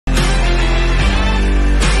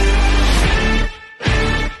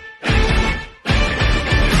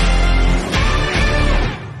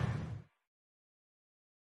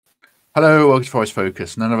Hello, welcome to Forest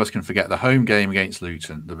Focus. None of us can forget the home game against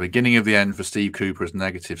Luton. The beginning of the end for Steve Cooper's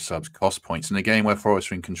negative subs cost points in a game where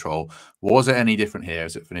Forest were in control. Was it any different here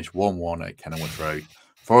as it finished 1-1 at Kenilworth Road?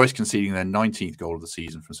 Forest conceding their 19th goal of the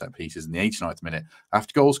season from set pieces in the 89th minute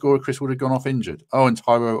after goal scorer Chris Wood had gone off injured. Oh, and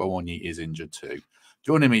Taiwo Awoniyi is injured too.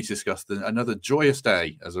 Joining me to discuss another joyous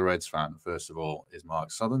day as a Reds fan, first of all, is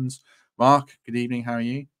Mark Sutherns. Mark, good evening. How are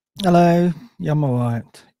you? Hello. Yeah, I'm all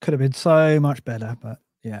right. Could have been so much better, but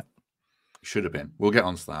yeah. Should have been. We'll get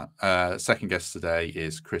on to that. Second guest today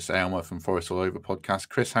is Chris Aylmer from Forest All Over podcast.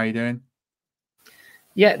 Chris, how you doing?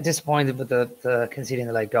 Yeah, disappointed with the conceding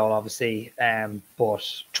the late goal, obviously,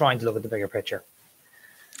 but trying to look at the bigger picture.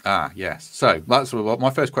 Yes. So that's my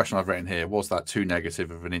first question I've written here. Was that too negative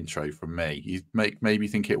of an intro from me? You maybe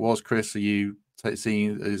think it was, Chris? Are you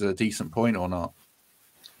seeing it as a decent point or not?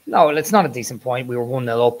 No, it's not a decent point. We were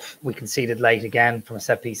 1-0 up. We conceded late again from a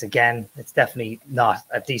set piece again. It's definitely not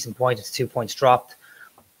a decent point. It's 2 points dropped.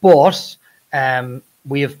 But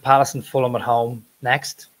we have Palace and Fulham at home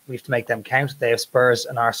next. We have to make them count. They have Spurs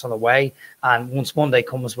and Arsenal away. And once Monday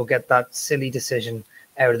comes, we'll get that silly decision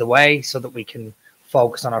out of the way so that we can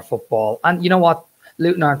focus on our football. And you know what?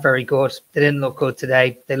 Luton aren't very good. They didn't look good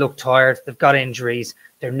today. They look tired. They've got injuries.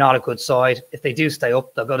 They're not a good side. If they do stay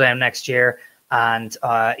up, they'll go down next year. And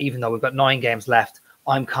even though we've got 9 games left,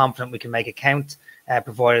 I'm confident we can make it count,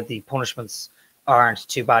 provided the punishments aren't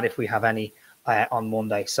too bad if we have any on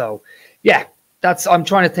Monday. So, yeah, I'm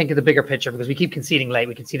trying to think of the bigger picture because we keep conceding late.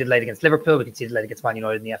 We conceded late against Liverpool. We conceded late against Man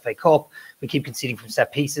United in the FA Cup. We keep conceding from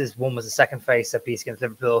set pieces. One was a second phase set piece against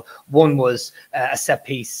Liverpool. One was a set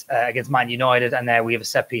piece against Man United. And now we have a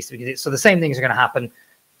set piece. So the same things are going to happen.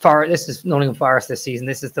 This is Nottingham Forest this season.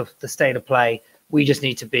 This is the state of play. We just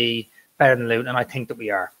need to be better than Luton, and I think that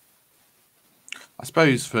we are. I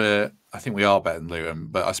think we are better than Luton,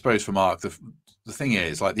 but I suppose for Mark, the thing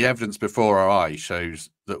is, like, the evidence before our eyes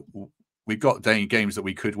shows that we've got games that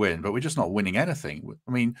we could win, but we're just not winning anything.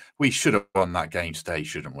 I mean, we should have won that game today,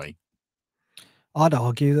 shouldn't we? I'd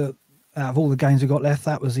argue that out of all the games we got left,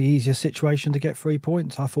 that was the easiest situation to get 3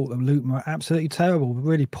 points. I thought that Luton were absolutely terrible,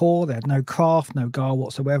 really poor. They had no craft, no guile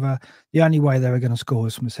whatsoever. The only way they were going to score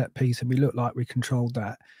was from a set piece, and we looked like we controlled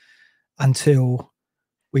that until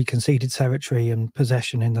we conceded territory and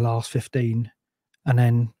possession in the last 15. And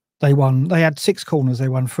then they won. They had 6 corners. They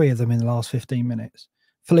won 3 of them in the last 15 minutes.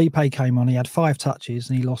 Felipe came on. He had 5 touches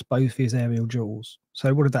and he lost both his aerial duels.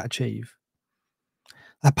 So what did that achieve?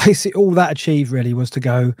 Basically, all that achieved really was to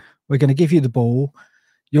go, we're going to give you the ball.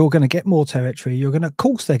 You're going to get more territory. Of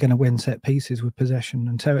course, they're going to win set pieces with possession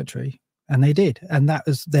and territory. And they did. And that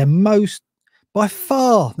was by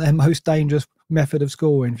far their most dangerous method of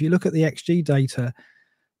scoring. If you look at the XG data,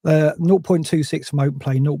 0.26 from open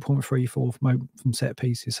play, 0.34 from set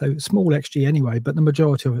pieces. So small XG anyway, but the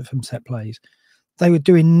majority of it from set plays. They were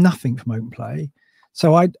doing nothing from open play.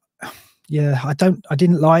 So I thought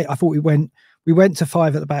we went to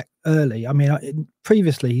 5 at the back early. I mean,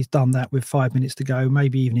 previously he's done that with 5 minutes to go,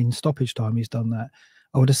 maybe even in stoppage time he's done that.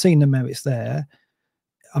 I would have seen the merits there.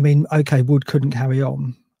 I mean, okay, Wood couldn't carry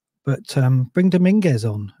on, but bring Dominguez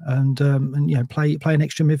on and play an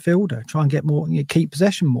extra midfielder, try and get more, keep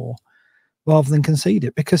possession more, rather than concede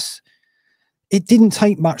it, because it didn't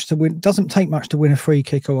take much to win. Doesn't take much to win a free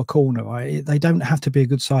kick or a corner, right? They don't have to be a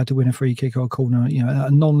good side to win a free kick or a corner.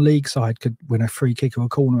 A non-league side could win a free kick or a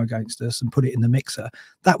corner against us and put it in the mixer.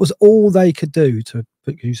 That was all they could do to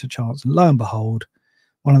produce a chance. And lo and behold,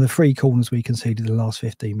 one of the 3 corners we conceded in the last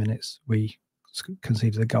 15 minutes, we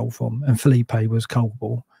conceded a goal from, and Felipe was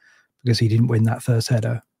culpable because he didn't win that first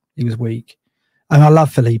header. He was weak. And I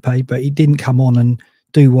love Felipe, but he didn't come on and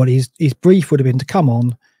do what his brief would have been to come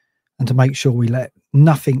on and to make sure we let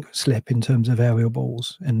nothing slip in terms of aerial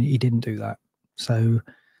balls. And he didn't do that. So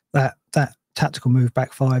that tactical move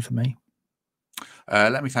backfired for me.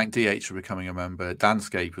 Let me thank DH for becoming a member,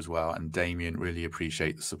 Danscape as well, and Damien. Really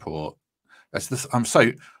appreciate the support. I'm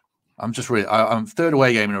third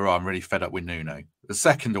away game in a row. I'm really fed up with Nuno. The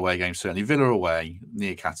second away game, certainly Villa away,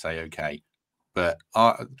 Niakate, okay, but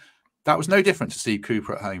that was no different to Steve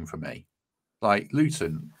Cooper at home for me. Like,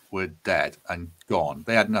 Luton were dead and gone.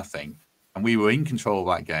 They had nothing, and we were in control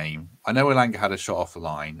of that game. I know Elanga had a shot off the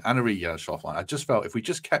line, and Origi had a shot off the line. I just felt if we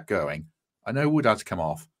just kept going, I know Wood had to come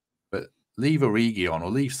off, but leave Origi on or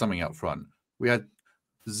leave something up front. We had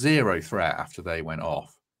 0 threat after they went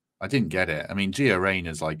off. I didn't get it. I mean, Gio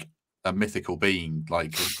Reyna's like a mythical being,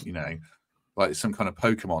 like, like some kind of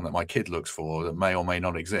Pokemon that my kid looks for that may or may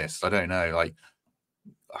not exist. I don't know. Like,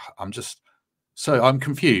 I'm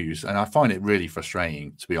confused, and I find it really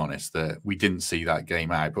frustrating, to be honest, that we didn't see that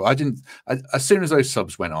game out. But as soon as those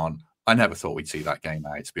subs went on, I never thought we'd see that game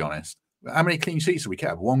out, to be honest. How many clean sheets did we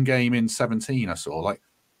kept? One game in 17, I saw. Like,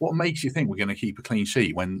 what makes you think we're going to keep a clean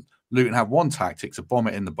sheet when Luton have one tactic to bomb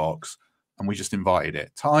it in the box and we just invited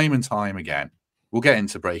it time and time again? We'll get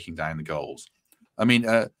into breaking down the goals. I mean,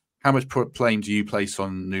 how much blame do you place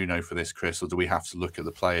on Nuno for this, Chris, or do we have to look at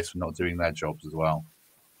the players for not doing their jobs as well?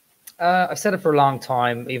 I've said it for a long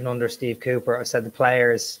time, even under Steve Cooper. I said the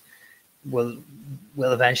players will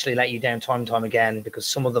eventually let you down time and time again, because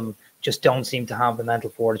some of them just don't seem to have the mental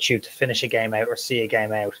fortitude to finish a game out or see a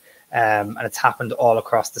game out. And it's happened all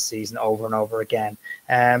across the season over and over again.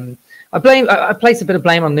 I place a bit of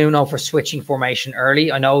blame on Nuno for switching formation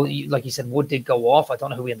early. I know, like you said, Wood did go off. I don't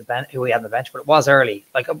know who he had on the bench, but it was early.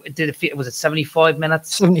 Like, was it 75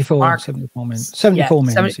 minutes? 74 minutes. 74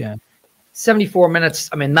 minutes, yeah. 74 minutes.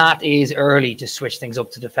 I mean, that is early to switch things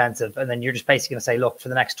up to defensive. And then you're just basically going to say, look, for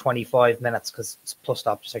the next 25 minutes, because it's plus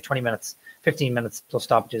stoppages, like 20 minutes, 15 minutes plus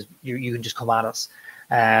stoppages, you can just come at us.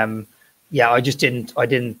 Yeah, I didn't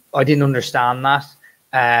understand that.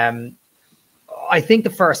 I think the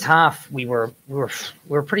first half we were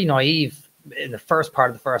pretty naive in the first part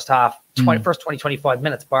of the first half. First 20-25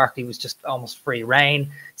 minutes, Barkley was just almost free reign.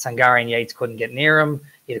 Sangare and Yates couldn't get near him.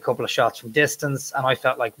 He had a couple of shots from distance, and I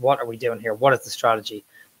felt like, what are we doing here? What is the strategy?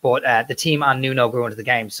 But the team and Nuno grew into the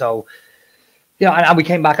game. So, and we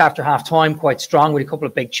came back after half time quite strong with a couple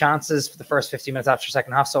of big chances for the first 15 minutes after the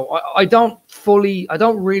second half. So I don't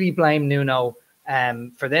really blame Nuno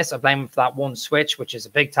for this. I blame him for that one switch, which is a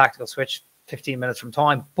big tactical switch, 15 minutes from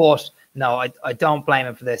time. But no, I don't blame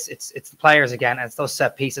him for this. It's the players again, and it's those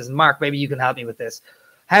set pieces. And Mark, maybe you can help me with this.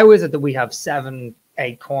 How is it that we have 7-8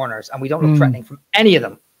 corners and we don't look threatening from any of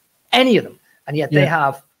them, and yet they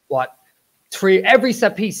have what? 3 every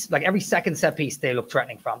set piece, like every second set piece, they look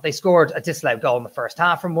threatening from. They scored a disallowed goal in the first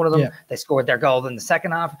half from one of them. Yeah. They scored their goal in the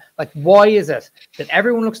second half. Like, why is it that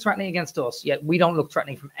everyone looks threatening against us, yet we don't look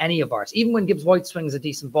threatening from any of ours? Even when Gibbs White swings a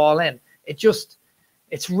decent ball in,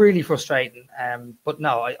 it's really frustrating. But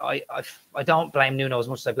no, I don't blame Nuno as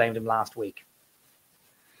much as I blamed him last week.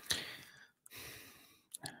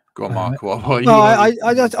 Go on, Mark.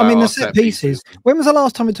 I mean, the set pieces. When was the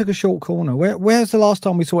last time we took a short corner? Where's the last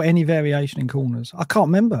time we saw any variation in corners? I can't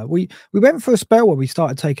remember. We went for a spell where we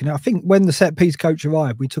started taking it. I think when the set piece coach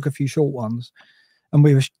arrived, we took a few short ones, and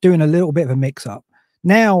we were doing a little bit of a mix up.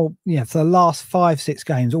 Now, for the last 5-6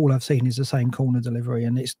 games, all I've seen is the same corner delivery,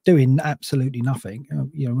 and it's doing absolutely nothing.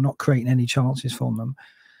 We're not creating any chances from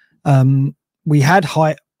them. We had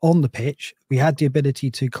height on the pitch. We had the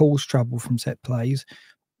ability to cause trouble from set plays.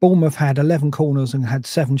 Bournemouth had 11 corners and had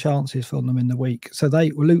 7 chances from them in the week. So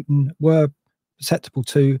Luton were susceptible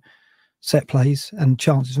to set plays and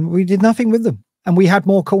chances, and we did nothing with them. And we had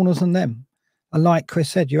more corners than them. And like Chris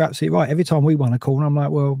said, you're absolutely right. Every time we won a corner, I'm like,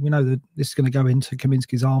 well, we know that this is going to go into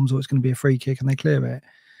Kaminski's arms, or it's going to be a free kick, and they clear it.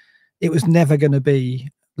 It was never going to be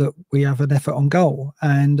that we have an effort on goal.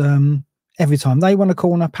 And every time they won a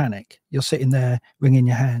corner, panic. You're sitting there wringing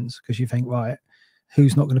your hands because you think, right,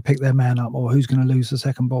 who's not going to pick their man up, or who's going to lose the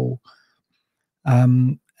second ball?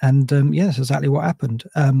 That's exactly what happened.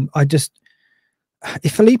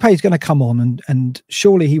 If Felipe is going to come on, and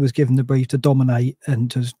surely he was given the brief to dominate and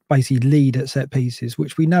to basically lead at set pieces,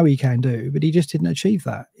 which we know he can do, but he just didn't achieve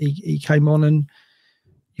that. He came on, and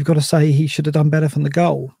you've got to say he should have done better from the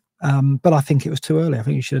goal. But I think it was too early. I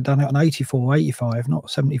think he should have done it on 84, 85, not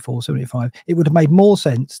 74, 75. It would have made more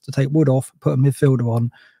sense to take Wood off, put a midfielder on,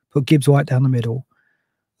 put Gibbs White down the middle,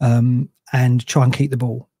 and try and keep the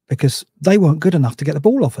ball, because they weren't good enough to get the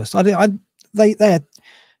ball off us. They had,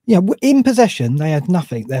 in possession, they had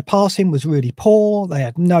nothing. Their passing was really poor. They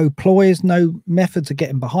had no ploys, no methods of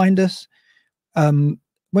getting behind us. When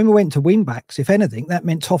we went to wing backs, if anything, that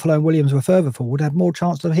meant Toffolo and Williams were further forward, had more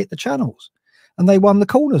chance to hit the channels. And they won the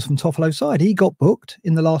corners from Toffolo's side. He got booked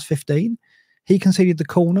in the last 15. He conceded the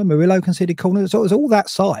corner. Murillo conceded corner. So it was all that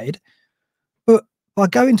side. But by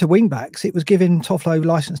going to wing backs, it was giving Toffolo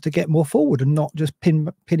license to get more forward and not just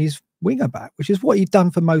pin his winger back, which is what he'd done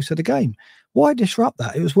for most of the game. Why disrupt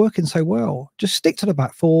that? It was working so well. Just stick to the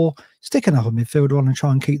back four, stick another midfielder on, and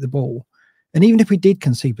try and keep the ball. And even if we did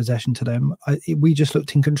concede possession to them, we just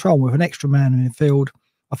looked in control. With an extra man in the field,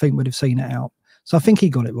 I think we'd have seen it out. So I think he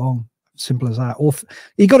got it wrong. Simple as that. Or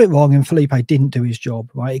he got it wrong and Felipe didn't do his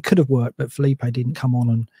job, right? It could have worked, but Felipe didn't come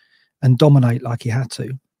on and dominate like he had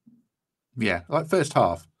to. Yeah, like first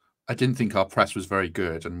half, I didn't think our press was very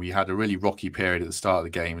good, and we had a really rocky period at the start of the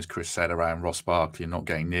game, as Chris said, around Ross Barkley and not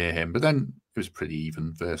getting near him. But then it was pretty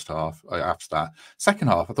even first half. After that, second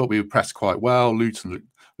half, I thought we pressed quite well. Luton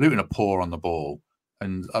are poor on the ball,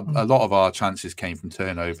 and a lot of our chances came from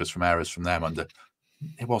turnovers, from errors from them under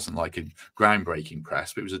it wasn't like a groundbreaking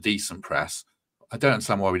press, but it was a decent press. I don't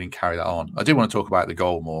understand why we didn't carry that on. I do want to talk about the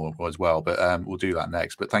goal more as well, but we'll do that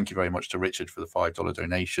next. But thank you very much to Richard for the $5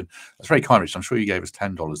 donation. That's very kind, Richard. I'm sure you gave us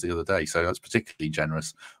 $10 the other day, so that's particularly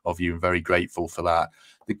generous of you and very grateful for that.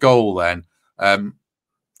 The goal then,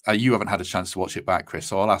 you haven't had a chance to watch it back, Chris,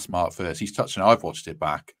 so I'll ask Mark first. He's touched on it. I've watched it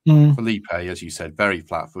back. Felipe, as you said, very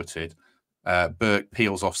flat-footed. Burke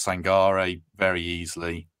peels off Sangare very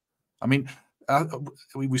easily. I mean,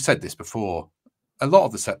 we said this before. A lot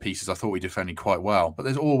of the set pieces I thought we defended quite well, but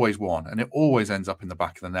there's always one, and it always ends up in the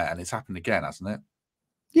back of the net, and it's happened again, hasn't it?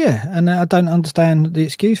 Yeah, and I don't understand the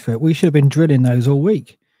excuse for it. We should have been drilling those all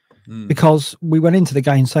week because we went into the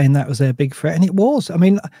game saying that was their big threat, and it was. I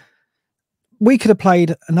mean, we could have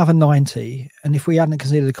played another 90, and if we hadn't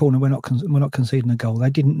conceded a corner, we're not conceding a goal.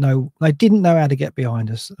 They didn't know how to get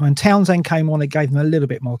behind us. When Townsend came on, it gave them a little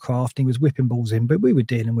bit more craft. He was whipping balls in, but we were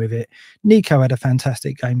dealing with it. Nico had a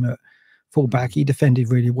fantastic game at fullback. He defended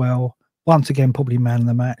really well. Once again, probably man of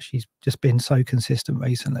the match. He's just been so consistent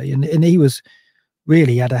recently, and he was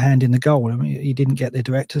really had a hand in the goal. I mean, he didn't get the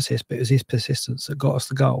direct assist, but it was his persistence that got us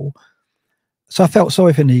the goal. So I felt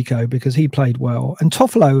sorry for Nico because he played well, and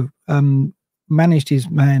Toffolo managed his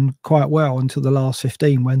man quite well until the last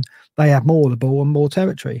 15 when they had more of the ball and more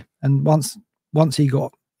territory. And once he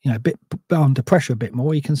got a bit under pressure a bit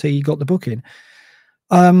more, you can see he got the booking.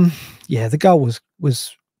 Yeah, the goal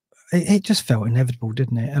was. It just felt inevitable,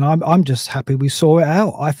 didn't it? And I'm just happy we saw it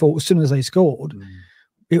out. I thought as soon as they scored,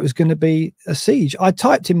 it was going to be a siege. I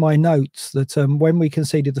typed in my notes that when we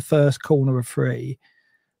conceded the first corner of 3,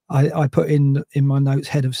 I put in my notes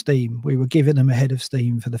head of steam. We were giving them a head of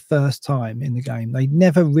steam for the first time in the game. They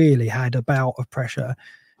never really had a bout of pressure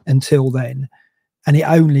until then. And it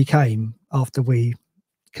only came after we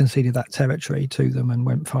conceded that territory to them and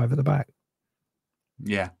went 5 at the back.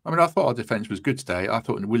 Yeah, I mean, I thought our defence was good today. I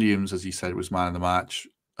thought Williams, as you said, was man of the match.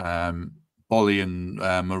 Bolly and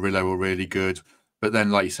Murillo were really good. But then,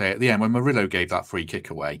 like you say, at the end, when Murillo gave that free kick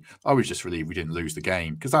away, I was just relieved we didn't lose the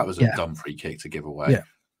game because that was a dumb free kick to give away. Yeah.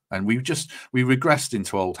 And we regressed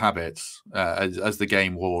into old habits as the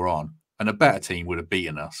game wore on. And a better team would have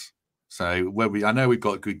beaten us. So I know we've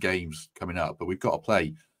got good games coming up, but we've got to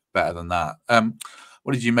play better than that.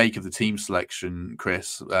 What did you make of the team selection,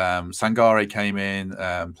 Chris? Sangare came in,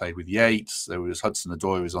 played with Yates. There was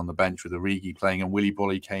Hudson-Odoi was on the bench with Origi playing, and Willy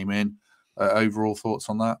Bolly came in. Overall thoughts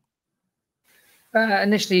on that?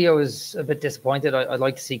 Initially, I was a bit disappointed. I'd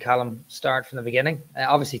like to see Callum start from the beginning.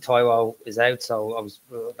 Obviously, Taiwo is out, so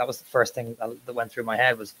that was the first thing that went through my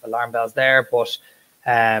head was alarm bells there. But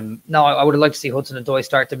no, I would have liked to see Hudson-Odoi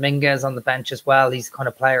start. Dominguez on the bench as well. He's the kind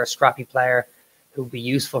of player, a scrappy player, who would be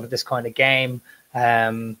useful for this kind of game.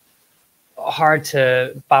 Hard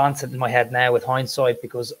to balance it in my head now with hindsight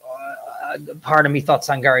because part of me thought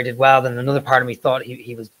Sangare did well, then another part of me thought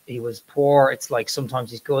he was poor. It's like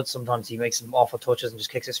sometimes he's good, sometimes he makes some awful touches and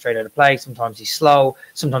just kicks it straight out of play. Sometimes he's slow,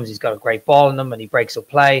 sometimes he's got a great ball in him and he breaks up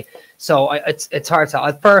play. So it's hard to.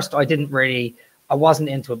 At first, I wasn't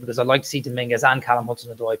into it because I'd like to see Dominguez and Callum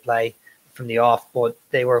Hudson-Odoi play from the off, but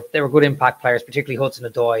they were good impact players, particularly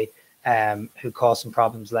Hudson-Odoi, who caused some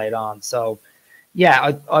problems late on. So.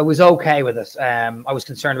 Yeah, I was okay with it. I was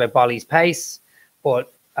concerned about Bolly's pace,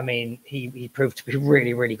 but I mean, he proved to be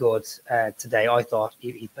really, really good today. I thought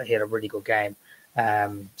he had a really good game.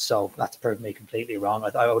 So that's proved me completely wrong.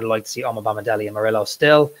 I would have liked to see Omobamidele and Murillo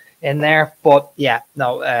still in there, but yeah,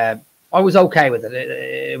 no, I was okay with it.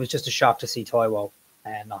 It was just a shock to see Taiwo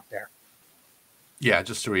not there. Yeah,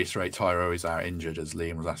 just to reiterate, Taiwo is out injured, as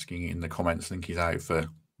Liam was asking in the comments. I think he's out for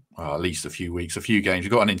at least a few weeks, a few games.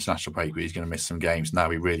 We've got an international break, but he's going to miss some games. Now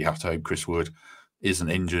we really have to hope Chris Wood isn't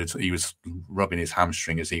injured. He was rubbing his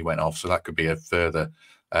hamstring as he went off, so that could be a further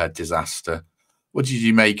disaster. What did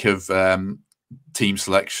you make of team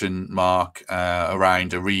selection, Mark,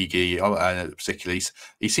 around Origi? Particularly,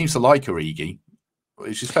 he seems to like Origi,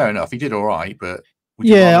 which is fair enough. He did all right, but would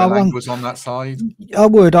you rather was on that side? I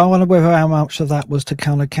would. I wonder whether how much of that was to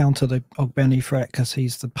kind of counter the Ogbeni threat because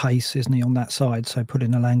he's the pace, isn't he, on that side? So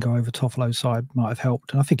putting Alanga over Toffolo's side might have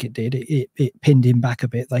helped, and I think it did. It pinned him back a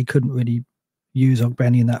bit. They couldn't really use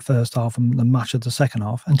Ogbeni in that first half and much of the second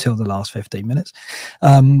half until the last 15 minutes.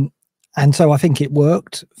 And so I think it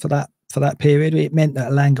worked for that period. It meant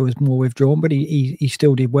that Alanga was more withdrawn, but he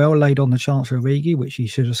still did well. Laid on the chance for Origi, which he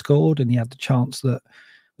should have scored, and he had the chance that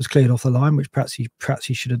was cleared off the line, which perhaps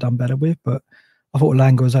he should have done better with. But I thought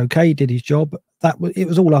Alanga was okay. He did his job. It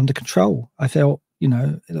was all under control. I felt,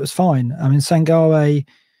 it was fine. I mean, Sangare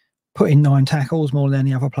put in 9 tackles, more than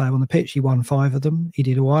any other player on the pitch. He won 5 of them. He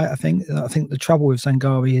did all right, I think. I think the trouble with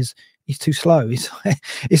Sangari is he's too slow.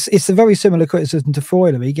 It's a very similar criticism to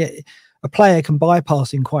Freuler. A player can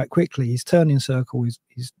bypass him quite quickly. His turning circle is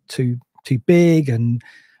too big, and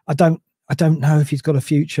I don't know if he's got a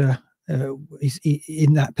future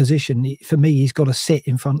in that position. For me, he's got to sit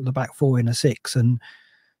in front of the back 4 in a 6 and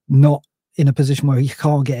not in a position where he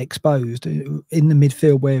can't get exposed. In the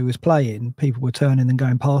midfield where he was playing, people were turning and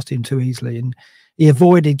going past him too easily, and he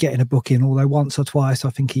avoided getting a booking, although once or twice I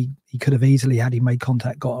think he could have easily, had he made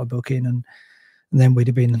contact, got a booking, and then we'd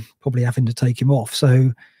have been probably having to take him off.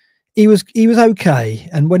 So he was okay,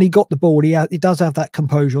 and when he got the ball, he does have that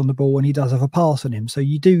composure on the ball, and he does have a pass on him. So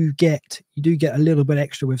you do get a little bit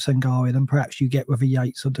extra with Sangari than perhaps you get with a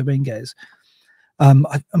Yates or Dominguez.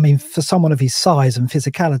 I mean, for someone of his size and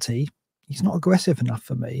physicality, he's not aggressive enough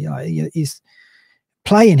for me. He's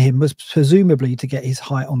playing him was presumably to get his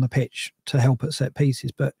height on the pitch to help at set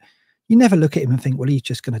pieces, but you never look at him and think, well, he's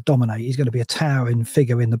just going to dominate. He's going to be a towering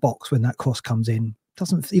figure in the box when that cross comes in.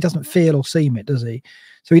 He doesn't feel or seem it, does he?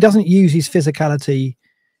 So he doesn't use his physicality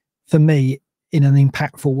for me in an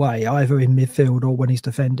impactful way, either in midfield or when he's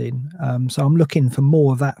defending. So I'm looking for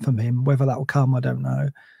more of that from him. Whether that will come, I don't know.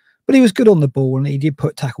 But he was good on the ball, and he did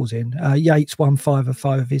put tackles in. Yates won 5 of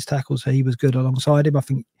 5 of his tackles, so he was good alongside him. I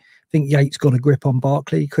think Yates got a grip on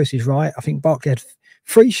Barkley. Chris is right. I think Barkley had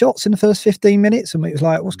 3 shots in the first 15 minutes, and it was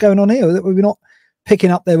like, what's going on here? We're not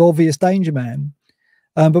picking up their obvious danger man.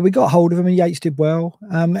 But we got hold of him, and Yates did well.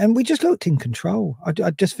 And we just looked in control.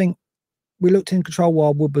 I just think we looked in control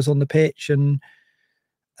while Wood was on the pitch, and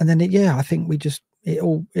then I think we just it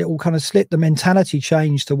all kind of slipped. The mentality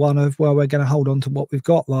changed to one of, well, we're going to hold on to what we've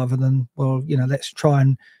got, rather than, well, let's try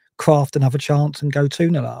and craft another chance and go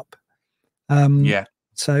 2-0 up.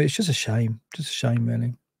 So it's just a shame,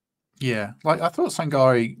 really. Yeah, like I thought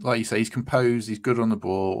Sangari, like you say, he's composed, he's good on the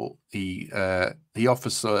ball, he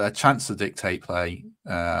offers a chance to dictate play.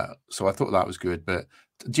 So I thought that was good. But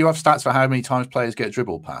do you have stats for how many times players get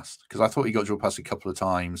dribbled past? Because I thought he got dribbled past a couple of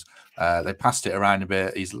times. They passed it around a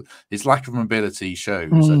bit. His lack of mobility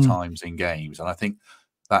shows at times in games, and I think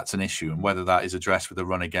that's an issue, and whether that is addressed with the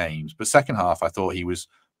run of games. But second half, I thought he was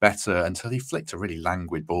better until he flicked a really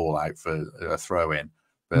languid ball out for a throw in.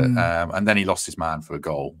 But and then he lost his man for a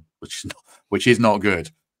goal, which is not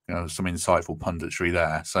good. Some insightful punditry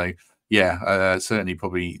there. So yeah, certainly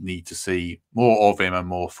probably need to see more of him and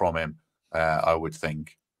more from him. I would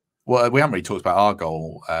think. Well, we haven't really talked about our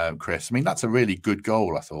goal, Chris. I mean, that's a really good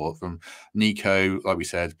goal, I thought, from Nico. Like we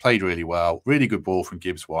said, played really well. Really good ball from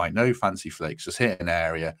Gibbs White. No fancy flicks, just hit an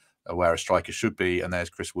area where a striker should be, and there's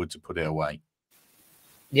Chris Wood to put it away.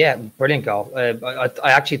 Yeah, brilliant goal. I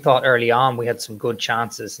actually thought early on we had some good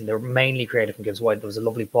chances, and they were mainly created from Gibbs White. There was a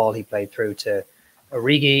lovely ball he played through to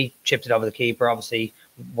Origi, chipped it over the keeper. Obviously,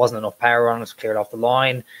 wasn't enough power on it, cleared off the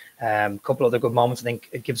line. A couple other good moments. I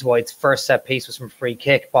think Gibbs White's first set piece was from a free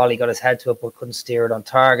kick. Bally got his head to it, but couldn't steer it on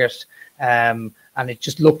target. And it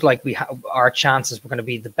just looked like our chances were going to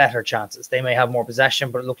be the better chances. They may have more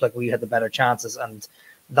possession, but it looked like we had the better chances. And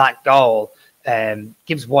that goal,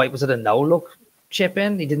 Gibbs White, was it a no-look chip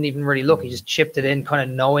in? He didn't even really look. He just chipped it in, kind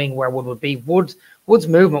of knowing where Wood would be. Wood's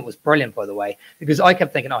movement was brilliant, by the way, because I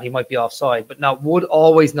kept thinking, he might be offside. But no, Wood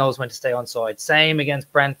always knows when to stay onside. Same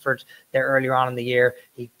against Brentford there earlier on in the year.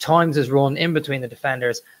 He times his run in between the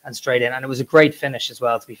defenders and straight in. And it was a great finish as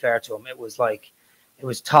well, to be fair to him. It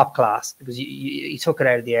was top class, because he took it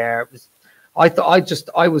out of the air. I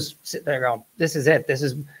was sitting there going, this is it.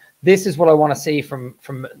 This is what I want to see from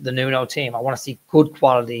the Nuno team. I want to see good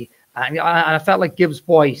quality. And I felt like Gibbs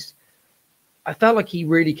White, I felt like he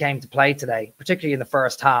really came to play today, particularly in the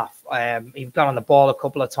first half. He got on the ball a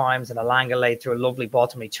couple of times, and Alanga laid through a lovely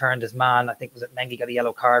bottom. He turned his man. I think Mengi got a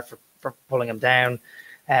yellow card for pulling him down.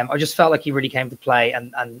 I just felt like he really came to play,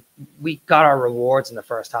 and we got our rewards in the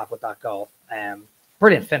first half with that goal.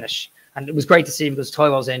 Brilliant finish. And it was great to see, because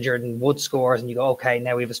Toivo's injured and Wood scores, and you go, okay,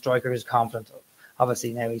 now we have a striker who's confident.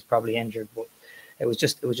 Obviously now he's probably injured, but it was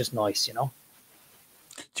just nice,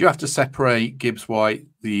 Do you have to separate Gibbs White,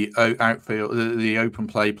 the outfield, the open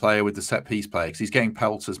play player, with the set piece player? Because he's getting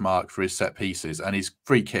Pelter's mark for his set pieces, and his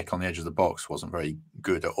free kick on the edge of the box wasn't very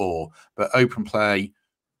good at all. But open play,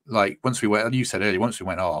 like once we went, you said earlier, once he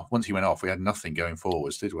went off, we had nothing going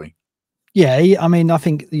forwards, did we? Yeah, I mean, I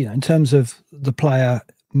think in terms of the player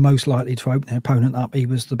most likely to open the opponent up, he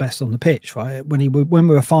was the best on the pitch, right? When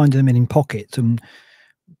we were finding him in pockets, and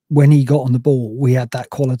when he got on the ball, we had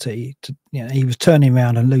that quality to, he was turning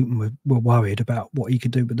around, and Luton were worried about what he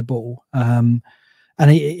could do with the ball. And And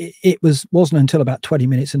it wasn't until about 20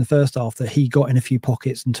 minutes in the first half that he got in a few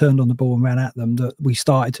pockets and turned on the ball and ran at them that we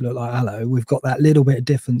started to look like, hello, we've got that little bit of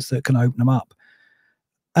difference that can open them up.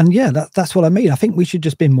 And yeah, that's what I mean. I think we should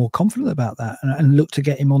just be more confident about that and look to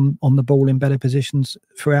get him on the ball in better positions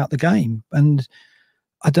throughout the game. And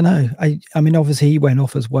I don't know. I mean, obviously he went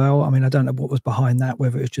off as well. I mean, I don't know what was behind that,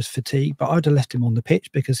 whether it was just fatigue, but I'd have left him on the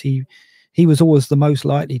pitch because he was always the most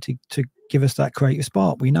likely to give us that creative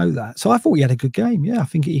spark. We know that. So I thought he had a good game. Yeah, I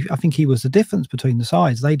think he was the difference between the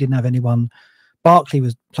sides. They didn't have anyone. Barkley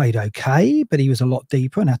played okay, but he was a lot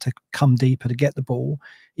deeper and had to come deeper to get the ball.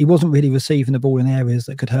 He wasn't really receiving the ball in areas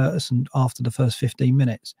that could hurt us. And after the first 15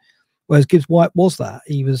 minutes, whereas Gibbs White was that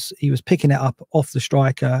he was picking it up off the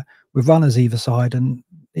striker with runners either side, and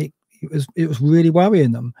it was really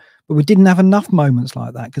worrying them. But we didn't have enough moments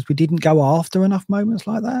like that because we didn't go after enough moments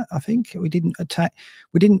like that. I think we didn't attack.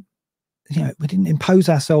 We didn't impose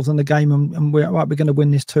ourselves on the game and we're right, we're going to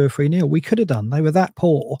win this 2 or 3-0. We could have done. They were that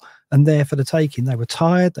poor and there for the taking. They were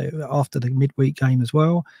tired. They were after the midweek game as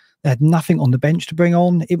well. They had nothing on the bench to bring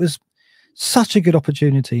on. It was such a good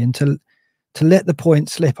opportunity, and to let the point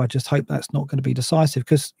slip, I just hope that's not going to be decisive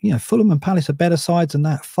because, you know, Fulham and Palace are better sides than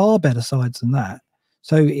that, far better sides than that.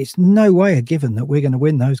 So it's no way a given that we're going to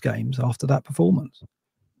win those games after that performance.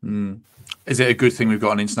 Is it a good thing we've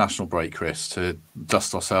got an international break, Chris, to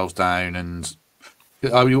dust ourselves down? And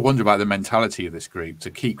I wonder about the mentality of this group to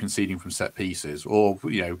keep conceding from set pieces, or,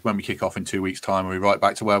 you know, when we kick off in 2 weeks' time, are we right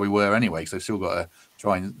back to where we were anyway? Because they've still got to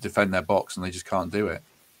try and defend their box and they just can't do it.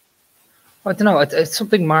 I don't know. It's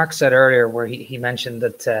something Mark said earlier where he mentioned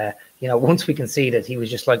that, you know, once we conceded, he was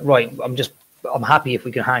just like, right, I'm happy if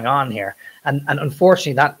we can hang on here. And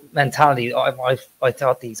unfortunately, that mentality, I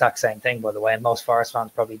thought the exact same thing, by the way, and most Forest fans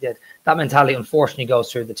probably did. That mentality, unfortunately,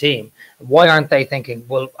 goes through the team. Why aren't they thinking,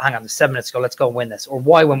 well, hang on, there's 7 minutes ago, let's go win this? Or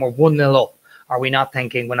why, when we're 1-0 up, are we not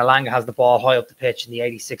thinking when Alanga has the ball high up the pitch in the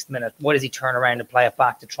 86th minute, why does he turn around and play it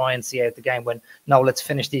back to try and see out the game when, no, let's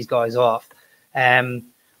finish these guys off?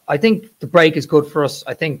 I think the break is good for us.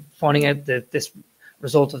 I think finding out this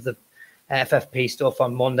result of the FFP stuff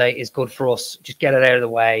on Monday is good for us. Just get it out of the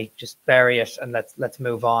way, just bury it, and let's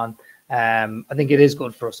move on. I think it is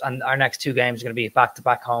good for us. And our next 2 games are going to be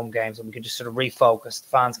back-to-back home games, and we can just sort of refocus. The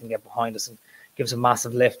fans can get behind us and give us a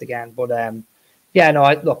massive lift again. But yeah, no,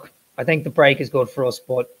 I think the break is good for us,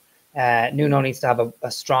 but Nuno needs to have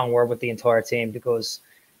a strong word with the entire team because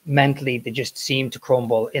mentally they just seem to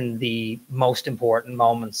crumble in the most important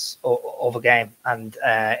moments of a game. And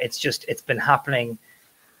it's been happening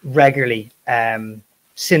regularly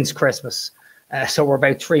since Christmas. So we're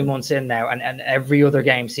about 3 months in now, and every other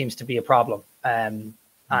game seems to be a problem. And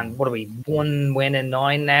what are we? 1 win in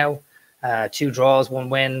 9 now, 2 draws, 1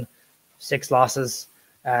 win, 6 losses.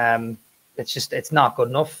 It's not good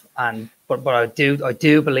enough. But I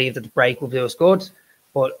do believe that the break will do us good.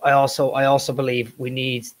 But I also believe we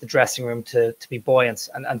need the dressing room to be buoyant.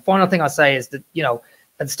 And final thing I'll say is that, you know,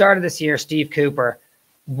 at the start of this year, Steve Cooper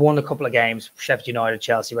won a couple of games, Sheffield United,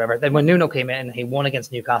 Chelsea, whatever. Then when Nuno came in, he won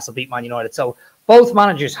against Newcastle, beat Man United. So both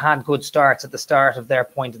managers had good starts at the start of their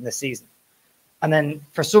point in the season. And then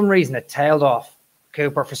for some reason it tailed off.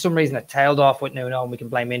 Cooper, for some reason it tailed off with Nuno, and we can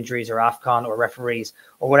blame injuries or AFCON or referees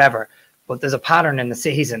or whatever. But there's a pattern in the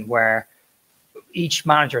season where each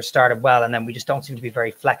manager started well, and then we just don't seem to be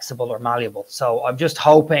very flexible or malleable. So I'm just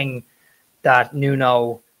hoping that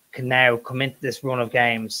Nuno can now come into this run of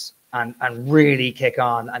games and really kick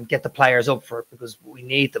on and get the players up for it, because we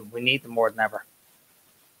need them. We need them more than ever.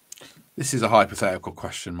 This is a hypothetical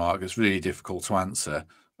question, Mark. It's really difficult to answer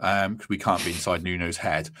because we can't be inside Nuno's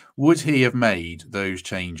head. Would he have made those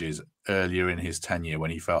changes earlier in his tenure when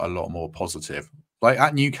he felt a lot more positive? Like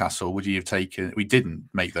at Newcastle, would he have taken? We didn't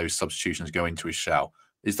make those substitutions go into his shell.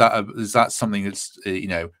 Is that something that's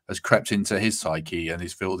has crept into his psyche and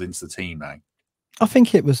is filled into the team now? I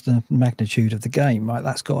think it was the magnitude of the game, right?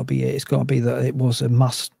 That's got to be it. It's got to be that it was a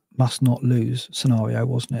must not lose scenario,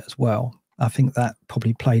 wasn't it, as well? I think that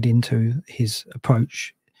probably played into his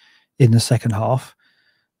approach in the second half,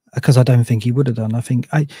 because I don't think he would have done.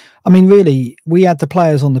 I mean, really, we had the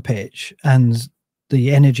players on the pitch and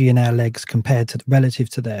the energy in our legs relative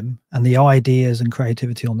to them, and the ideas and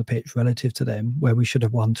creativity on the pitch relative to them, where we should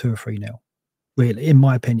have won 2 or 3-0, really, in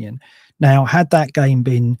my opinion. Now, had that game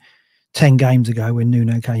been 10 games ago when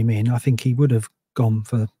Nuno came in, I think he would have gone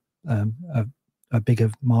for a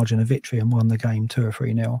bigger margin of victory and won the game 2 or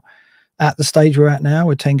 3-0. At the stage we're at now,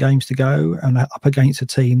 with 10 games to go and up against a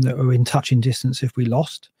team that were in touching distance if we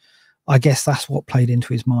lost, I guess that's what played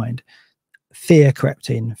into his mind. Fear crept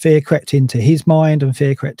into his mind, and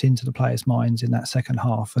fear crept into the players' minds in that second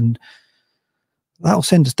half. And that'll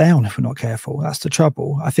send us down if we're not careful. That's the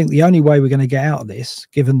trouble. I think the only way we're going to get out of this,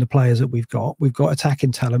 given the players that we've got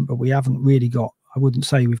attacking talent, but we haven't really got, I wouldn't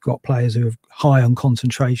say we've got players who are high on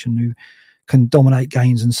concentration, who can dominate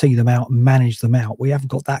games and see them out and manage them out. We haven't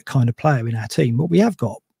got that kind of player in our team. But we've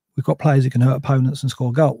got players who can hurt opponents and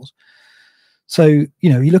score goals. So, you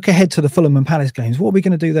know, you look ahead to the Fulham and Palace games, what are we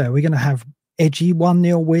going to do there? We're going to have edgy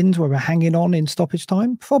 1-0 wins where we're hanging on in stoppage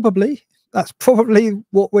time? Probably. That's probably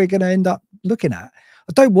what we're going to end up looking at.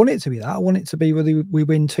 I don't want it to be that. I want it to be whether we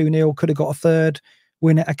win 2-0, could have got a third,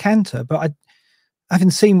 win at a canter. But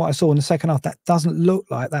having seen what I saw in the second half, that doesn't look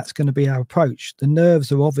like that's going to be our approach. The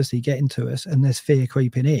nerves are obviously getting to us and there's fear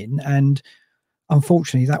creeping in. And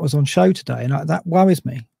unfortunately, that was on show today. And that worries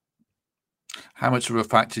me. How much of a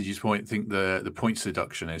factor do you think the points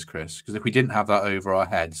deduction is, Chris? Because if we didn't have that over our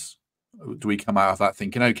heads, do we come out of that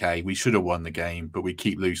thinking, okay, we should have won the game, but we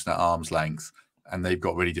keep losing at arm's length and they've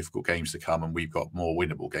got really difficult games to come and we've got more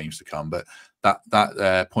winnable games to come? But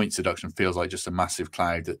that points deduction feels like just a massive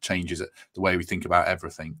cloud that changes the way we think about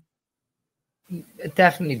everything. It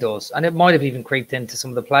definitely does. And it might have even creeped into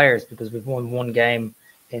some of the players because we've won one game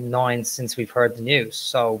in 9 since we've heard the news.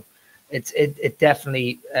 So it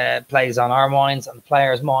definitely plays on our minds and the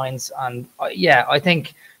players' minds. And yeah, I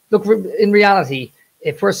think, look, in reality,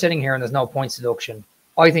 if we're sitting here and there's no points deduction,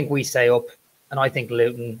 I think we stay up, and I think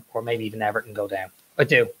Luton or maybe even Everton go down. I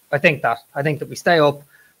do. I think that we stay up,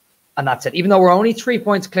 and that's it. Even though we're only 3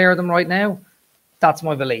 points clear of them right now, that's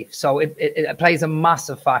my belief. So it plays a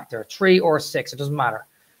massive factor, 3 or 6, it doesn't matter.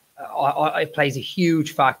 It plays a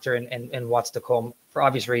huge factor in what's to come for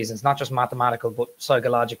obvious reasons, not just mathematical, but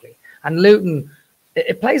psychologically. And Luton,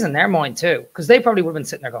 it plays in their mind too, because they probably would have been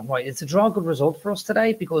sitting there going, right, it's a draw good result for us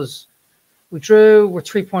today because we drew, we're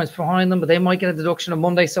 3 points behind them, but they might get a deduction on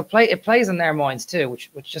Monday. So it plays in their minds too, which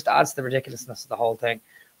just adds to the ridiculousness of the whole thing.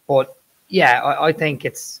 But yeah, I think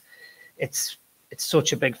it's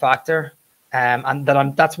such a big factor. And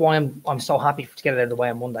that's why I'm so happy to get it out of the way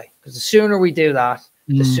on Monday. Because the sooner we do that,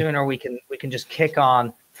 the sooner we can just kick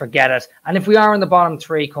on, forget it. And if we are in the bottom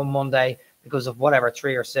 3 come Monday, because of whatever,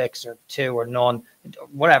 3 or 6 or 2 or none,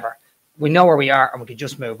 whatever, we know where we are and we can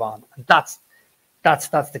just move on. And that's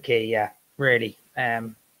the key, yeah, really.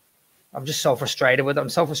 I'm just so frustrated with it. I'm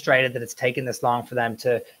so frustrated that it's taken this long for them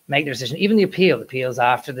to make their decision. Even the appeals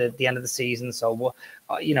after the end of the season. So,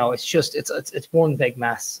 you know, it's one big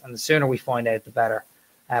mess. And the sooner we find out, the better.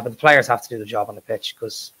 But the players have to do the job on the pitch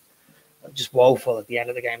because just woeful at the end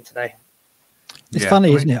of the game today. It's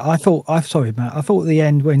funny, isn't it? Sorry, Matt. I thought at the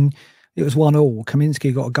end when it was 1-1,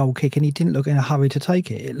 Kaminsky got a goal kick and he didn't look in a hurry to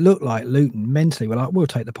take it. It looked like Luton mentally were like, we'll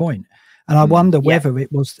take the point. And I wonder whether it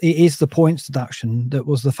is the points deduction that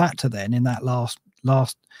was the factor then in that last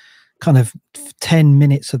kind of 10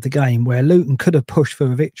 minutes of the game where Luton could have pushed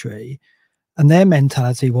for a victory. And their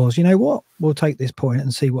mentality was, you know what, we'll take this point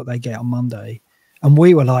and see what they get on Monday. And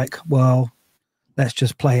we were like, well, let's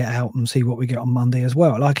just play it out and see what we get on Monday as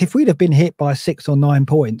well. Like if we'd have been hit by 6 or 9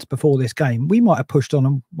 points before this game, we might have pushed on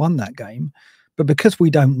and won that game. But because we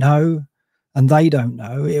don't know and they don't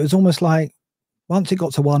know, it was almost like once it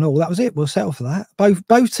got to 1-1, that was it. We'll settle for that.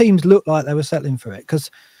 Both teams looked like they were settling for it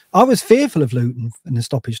because I was fearful of Luton in the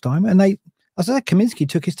stoppage time. And as I said, Kaminsky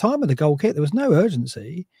took his time with the goal kick. There was no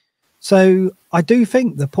urgency. So I do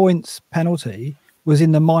think the points penalty was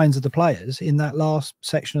in the minds of the players in that last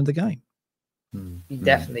section of the game.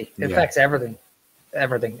 Definitely. It affects everything.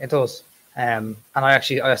 It does. And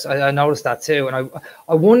I noticed that too. And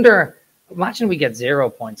I wonder, imagine we get 0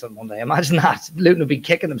 points on Monday. Imagine that. Luton would be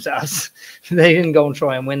kicking themselves. They didn't go and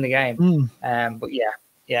try and win the game. But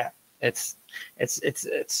yeah, it's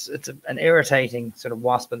an irritating sort of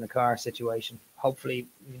wasp in the car situation. Hopefully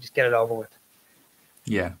we just get it over with.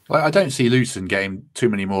 Yeah, well, I don't see Luton getting too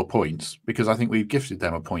many more points because I think we've gifted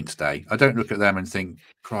them a point today. I don't look at them and think,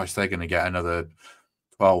 Christ, they're going to get another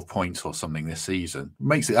 12 points or something this season.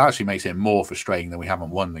 It actually makes it more frustrating than we haven't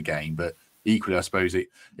won the game. But equally, I suppose it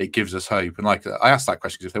gives us hope. And like I asked that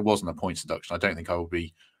question because if there wasn't a points deduction, I don't think I would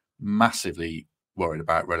be massively worried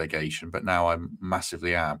about relegation. But now I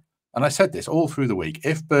massively am. And I said this all through the week.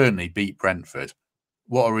 If Burnley beat Brentford,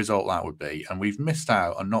 what a result that would be. And we've missed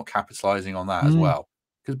out on not capitalising on that as well.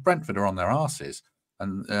 Because Brentford are on their arses.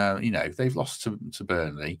 And, you know, if they've lost to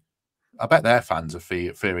Burnley, I bet their fans are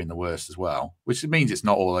fearing the worst as well, which means it's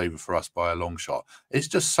not all over for us by a long shot. It's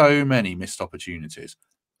just so many missed opportunities.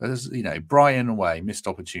 There's, you know, Brighton away, missed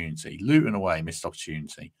opportunity. Luton away, missed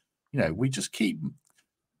opportunity. You know, we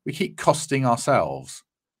keep costing ourselves.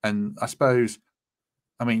 And I suppose,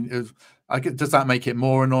 I mean, does that make it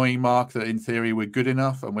more annoying, Mark, that in theory we're good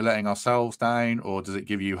enough and we're letting ourselves down? Or does it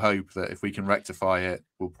give you hope that if we can rectify it,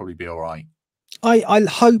 we'll probably be all right? I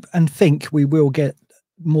hope and think we will get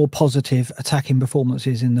more positive attacking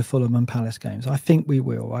performances in the Fulham and Palace games. I think we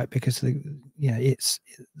will, right? Because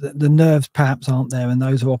the nerves perhaps aren't there, and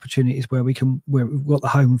those are opportunities where we've got the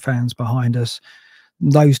home fans behind us.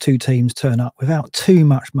 Those two teams turn up without too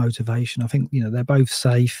much motivation. I think they're both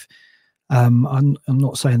safe. I'm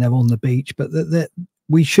not saying they're on the beach, but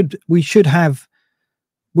we should have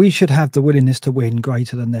the willingness to win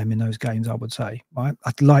greater than them in those games, I would say. Right?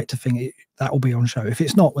 I'd like to think that will be on show. If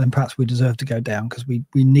it's not, then perhaps we deserve to go down, because we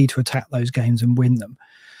need to attack those games and win them.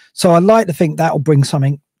 So I'd like to think that will bring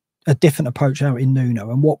a different approach out in Nuno.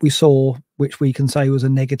 And what we saw, which we can say was a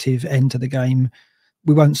negative end to the game,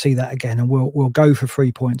 we won't see that again. And we'll go for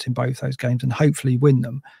 3 points in both those games and hopefully win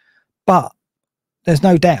them. But there's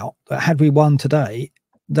no doubt that had we won today,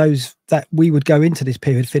 that we would go into this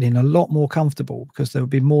period feeling a lot more comfortable, because there would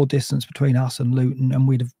be more distance between us and Luton, and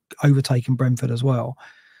we'd have overtaken Brentford as well.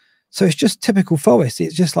 So it's just typical Forest.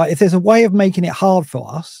 It's just like, if there's a way of making it hard for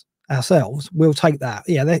us ourselves, we'll take that.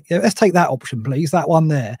 Yeah, let's take that option, please. That one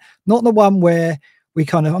there, not the one where we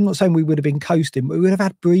I'm not saying we would have been coasting, but we would have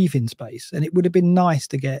had breathing space, and it would have been nice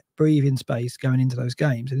to get breathing space going into those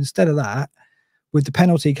games. And instead of that, with the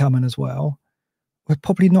penalty coming as well, we're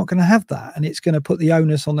probably not going to have that, and it's going to put the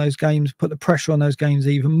onus on those games, put the pressure on those games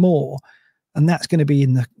even more, and that's going to be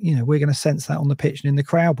we're going to sense that on the pitch and in the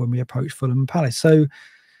crowd when we approach Fulham and Palace. So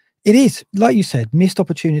it is, like you said, missed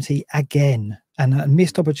opportunity again, and a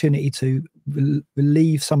missed opportunity to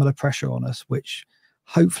relieve some of the pressure on us, which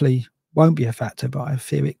hopefully won't be a factor, but I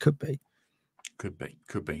fear it could be. Could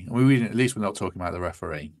be. I mean, at least we're not talking about the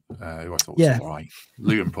referee, who I thought was all right.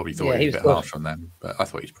 Luton probably thought he was a bit harsh on them, but I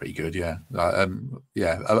thought he was pretty good. Yeah,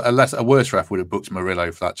 a worse ref would have booked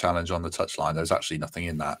Murillo for that challenge on the touchline. There's actually nothing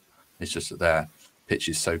in that. It's just that their pitch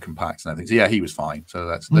is so compact and everything. So yeah, he was fine. So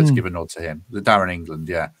let's give a nod to him. The Darren England,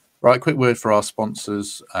 yeah. Right, quick word for our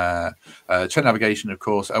sponsors. Trent Navigation, of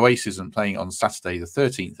course. Oasis are playing on Saturday, the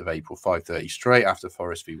 13th of April, 5:30, straight after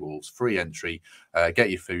Forest v Wolves. Free entry.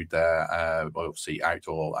 Get your food there. Obviously,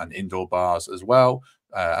 outdoor and indoor bars as well.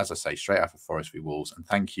 As I say, straight after Forest v Wolves. And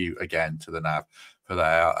thank you again to the Nav for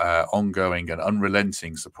their ongoing and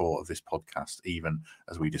unrelenting support of this podcast, even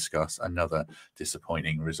as we discuss another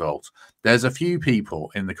disappointing result. There's a few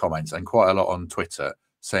people in the comments, and quite a lot on Twitter,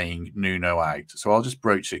 saying Nuno out. So I'll just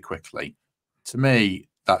broach it quickly. To me,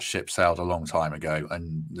 that ship sailed a long time ago,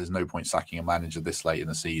 and there's no point sacking a manager this late in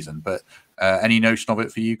the season. But any notion of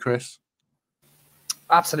it for you, Chris?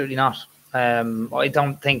 Absolutely not. I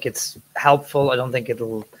don't think it's helpful. I don't think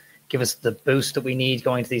it'll give us the boost that we need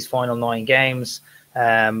going to these final 9 games.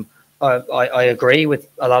 I agree with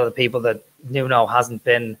a lot of the people that Nuno hasn't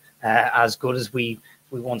been as good as we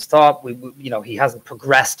once thought. He hasn't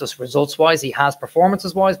progressed us results-wise. He has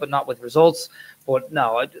performances-wise, but not with results. But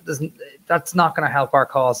no, that's not going to help our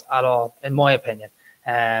cause at all, in my opinion.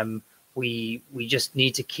 We just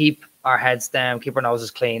need to keep our heads down, keep our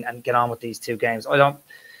noses clean, and get on with these 2 games.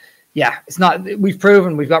 It's not. We've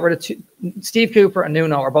proven we've got rid of Steve Cooper and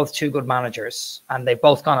Nuno are both 2 good managers, and they've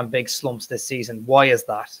both gone on big slumps this season. Why is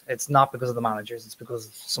that? It's not because of the managers. It's because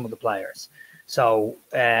of some of the players. So,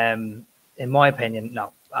 in my opinion,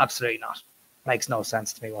 no, absolutely not. Makes no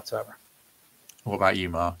sense to me whatsoever. What about you,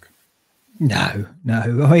 Mark? No.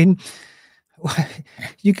 I mean,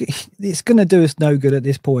 it's going to do us no good at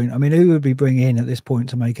this point. I mean, who would we bring in at this point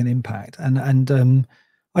to make an impact? And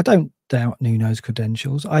I don't doubt Nuno's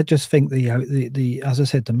credentials. I just think the as I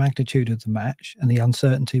said, the magnitude of the match and the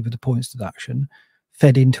uncertainty with the points deduction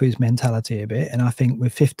fed into his mentality a bit. And I think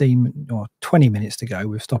with 15 or 20 minutes to go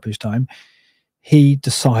with stoppage time, he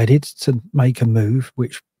decided to make a move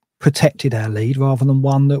which protected our lead rather than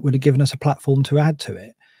one that would have given us a platform to add to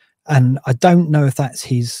it. And I don't know if that's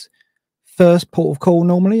his first port of call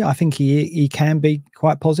normally. I think he can be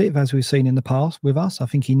quite positive, as we've seen in the past with us. I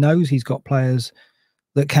think he knows he's got players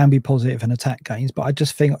that can be positive and attack games. But I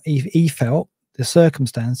just think he felt the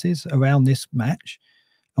circumstances around this match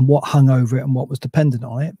and what hung over it and what was dependent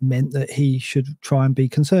on it meant that he should try and be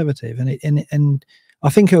conservative. And I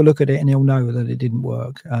think he'll look at it and he'll know that it didn't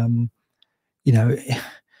work. I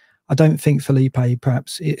don't think Felipe,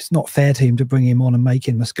 perhaps it's not fair to him to bring him on and make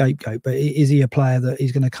him a scapegoat, but is he a player that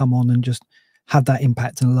he's going to come on and just have that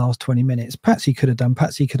impact in the last 20 minutes? Perhaps he could have done,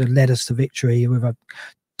 perhaps he could have led us to victory with a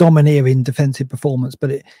domineering defensive performance,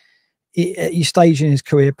 but at his stage in his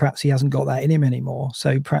career, perhaps he hasn't got that in him anymore.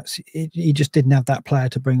 So perhaps he just didn't have that player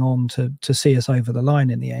to bring on to see us over the line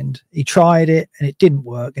in the end. He tried it and it didn't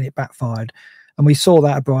work and it backfired. And we saw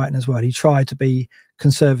that at Brighton as well. He tried to be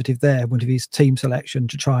conservative there with his team selection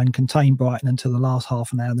to try and contain Brighton until the last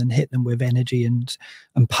half an hour and then hit them with energy and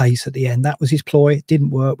pace at the end. That was his ploy. It didn't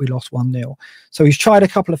work. We lost 1-0. So he's tried a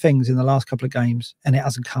couple of things in the last couple of games and it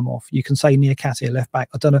hasn't come off. You can say Niakate left back.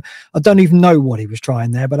 I don't even know what he was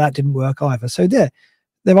trying there, but that didn't work either. So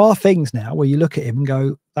there are things now where you look at him and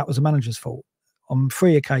go, that was a manager's fault on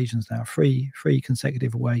 3 occasions now, three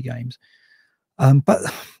consecutive away games. But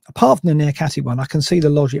apart from the Niakate one, I can see the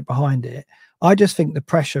logic behind it. I just think the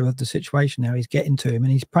pressure of the situation now is getting to him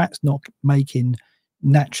and he's perhaps not making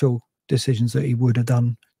natural decisions that he would have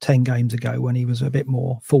done 10 games ago when he was a bit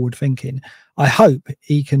more forward thinking. I hope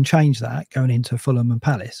he can change that going into Fulham and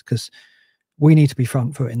Palace because we need to be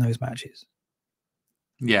front foot in those matches.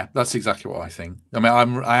 Yeah, that's exactly what I think. I mean,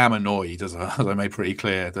 I am annoyed, as I made pretty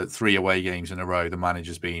clear, that 3 away games in a row, the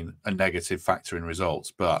manager's been a negative factor in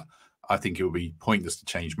results. But I think it would be pointless to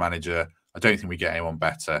change manager. I don't think we get anyone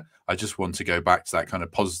better. I just want to go back to that kind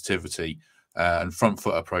of positivity and front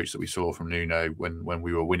foot approach that we saw from Nuno when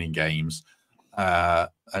we were winning games. And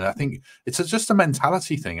I think it's just a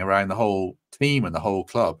mentality thing around the whole team and the whole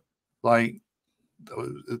club. Like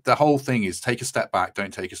the whole thing is take a step back,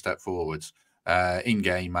 don't take a step forwards.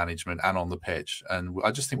 In-game management and on the pitch, and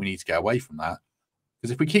I just think we need to get away from that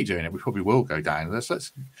because if we keep doing it, we probably will go down.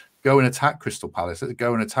 Let's go and attack Crystal Palace. Let's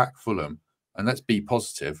go and attack Fulham, and let's be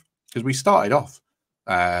positive because we started off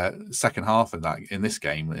second half in this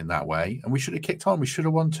game in that way, and we should have kicked on. We should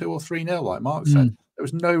have won 2 or 3-0, like Mark said. There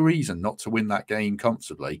was no reason not to win that game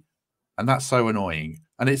comfortably, and that's so annoying.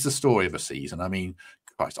 And it's the story of a season. I mean,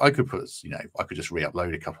 I could I could just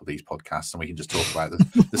re-upload a couple of these podcasts and we can just talk about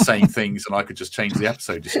the same things, and I could just change the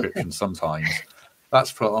episode description sometimes.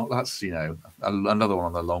 That's another one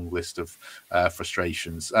on the long list of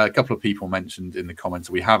frustrations. A couple of people mentioned in the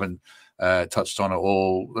comments we haven't touched on at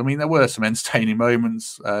all. I mean, there were some entertaining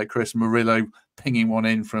moments. Chris Murillo pinging one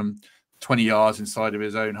in from 20 yards inside of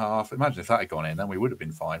his own half. Imagine if that had gone in, then we would have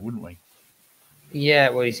been fine, wouldn't we? Yeah,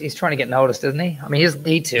 well, he's trying to get noticed, isn't he? I mean, he doesn't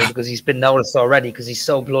need to because he's been noticed already because he's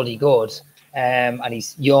so bloody good. And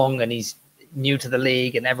he's young and he's new to the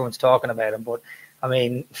league and everyone's talking about him. But, I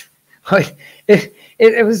mean,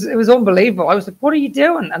 it was unbelievable. I was like, what are you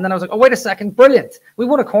doing? And then I was like, oh, wait a second, brilliant. We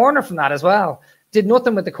won a corner from that as well. Did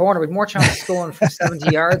nothing with the corner. We had more chance of scoring from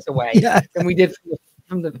 70 yards away than we did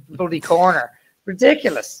from the bloody corner.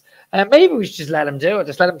 Ridiculous. Maybe we should just let him do it.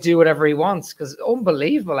 Just let him do whatever he wants because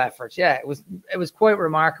unbelievable effort. Yeah, it was quite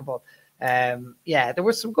remarkable. There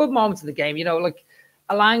were some good moments in the game. You know, like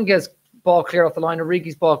Alanga's ball cleared off the line,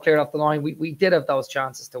 Origi's ball cleared off the line. We did have those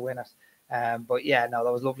chances to win it. But yeah, no,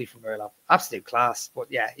 that was lovely from Murillo. Absolute class. But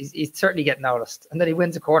yeah, he's certainly getting noticed. And then he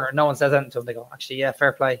wins a corner and no one says anything to him. They go, actually, yeah,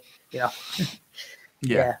 fair play. You know.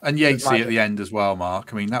 Yeah, and Yatesy at the end as well,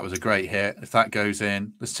 Mark. I mean, that was a great hit. If that goes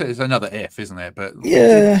in, there's another if, isn't it? But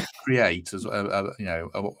create as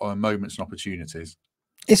moments and opportunities.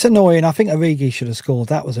 It's annoying. I think Origi should have scored.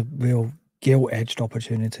 That was a real gilt-edged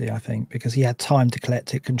opportunity, I think, because he had time to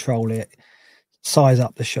collect it, control it, size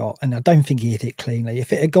up the shot, and I don't think he hit it cleanly.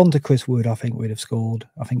 If it had gone to Chris Wood, I think we'd have scored.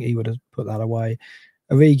 I think he would have put that away.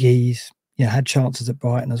 Origi's had chances at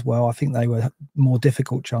Brighton as well. I think they were more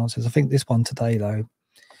difficult chances. I think this one today, though,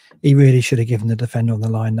 he really should have given the defender on the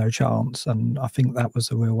line no chance. And I think that was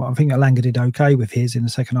the real one. I think Alanga did okay with his in the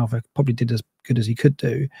second half. Probably did as good as he could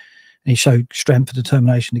do. And he showed strength and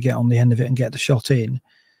determination to get on the end of it and get the shot in.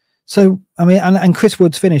 So, I mean, and Chris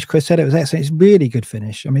Wood's finish, Chris said it was excellent. It's a really good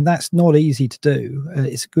finish. I mean, that's not easy to do.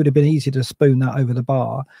 It could have been easy to spoon that over the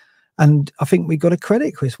bar. And I think we've got to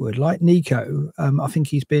credit Chris Wood. Like Nico, I think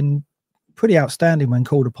he's been pretty outstanding when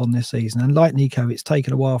called upon this season. And like Nico, it's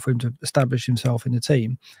taken a while for him to establish himself in the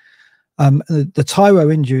team. The Tyro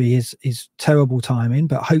injury is terrible timing,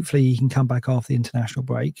 but hopefully he can come back after the international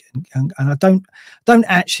break. And I don't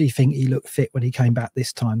actually think he looked fit when he came back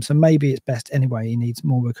this time. So maybe it's best anyway. He needs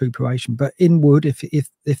more recuperation. But in Wood, if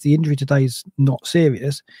the injury today is not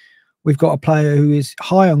serious, we've got a player who is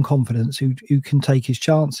high on confidence, who can take his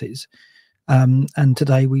chances. And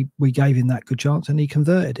today we gave him that good chance and he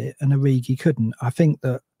converted it, and Origi couldn't. I think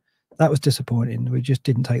that was disappointing. We just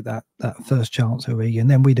didn't take that first chance, Origi, and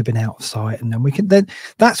then we'd have been out of sight. And then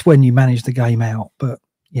that's when you manage the game out. But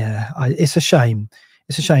yeah, it's a shame.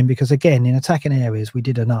 It's a shame because again, in attacking areas, we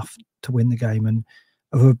did enough to win the game, and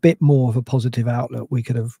with a bit more of a positive outlook, we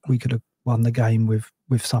could have won the game with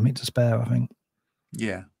something to spare, I think.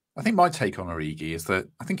 Yeah. I think my take on Origi is that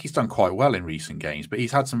I think he's done quite well in recent games, but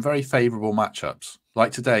he's had some very favourable matchups.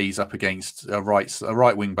 Like today, he's up against a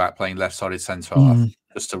right wing back playing left-sided centre half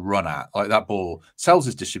just to run at. Like that ball,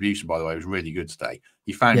 Sells' distribution, by the way, was really good today.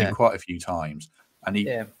 He found it quite a few times, and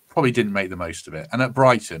he probably didn't make the most of it. And at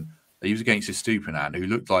Brighton, He was against Estupiñán, who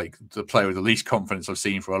looked like the player with the least confidence I've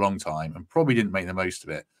seen for a long time, and probably didn't make the most of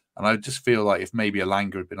it. And I just feel like if maybe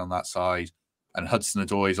Elanga had been on that side and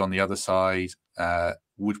Hudson-Odoi on the other side,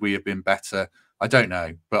 would we have been better? I don't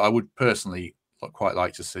know, but I would personally quite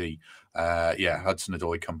like to see,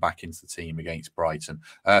 Hudson-Odoi come back into the team against Brighton.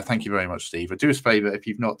 Thank you very much, Steve. Do us a favour, if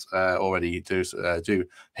you've not already, do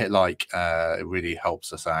hit like. It really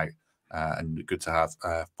helps us out. And good to have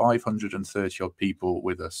 530 odd people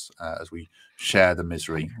with us as we share the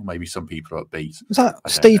misery. Or maybe some people are upbeat. Was that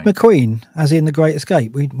Steve McQueen, as in The Great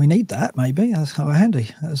Escape? We need that, maybe. That's kind of handy.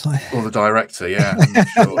 That's like... Or the director, yeah. I'm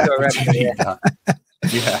not sure.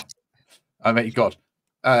 Yeah. I mean, God.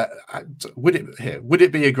 Would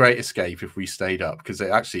it be a great escape if we stayed up? Because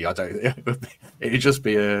it'd just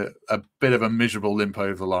be a bit of a miserable limp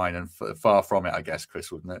over the line, and far from it, I guess,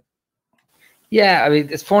 Chris, wouldn't it? Yeah, I mean,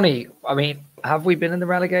 it's funny. I mean, have we been in the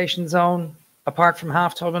relegation zone apart from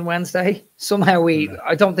half-time on Wednesday? Somehow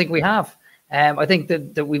I don't think we have. I think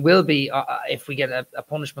that we will be if we get a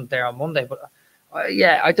punishment there on Monday. But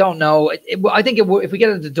I don't know. I think if we get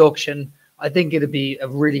a deduction, I think it'd be a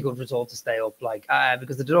really good result to stay up,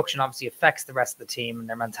 because the deduction obviously affects the rest of the team and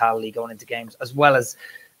their mentality going into games, as well as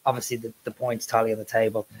obviously the points tally on the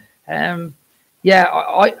table. Do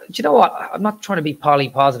you know what? I'm not trying to be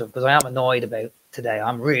positive because I am annoyed about today.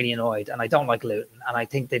 I'm really annoyed, and I don't like Luton, and I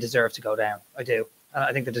think they deserve to go down. I do. And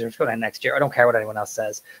I think they deserve to go down next year. I don't care what anyone else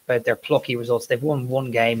says about their plucky results. They've won one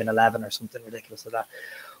game in 11 or something ridiculous like that.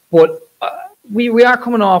 But we are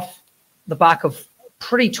coming off the back of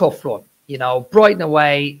pretty tough run. You know, Brighton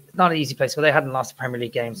away, not an easy place. So they hadn't lost a Premier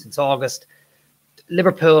League game since August.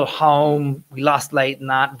 Liverpool home, we lost late in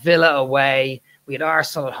that. Villa away. We had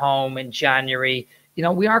Arsenal at home in January. You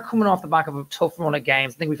know, we are coming off the back of a tough run of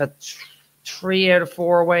games. I think we've had 3 out of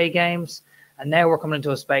 4 away games. And now we're coming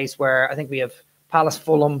into a space where I think we have Palace,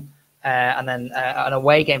 Fulham, and then an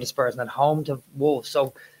away game to Spurs, and then home to Wolves.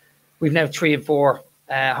 So we've now 3 and 4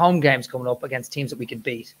 home games coming up against teams that we can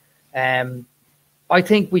beat. I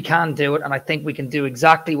think we can do it, and I think we can do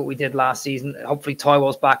exactly what we did last season. Hopefully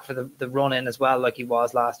Taiwo's back for the run-in as well, like he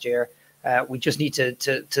was last year. We just need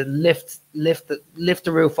to lift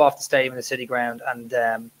the roof off the stadium in the City Ground,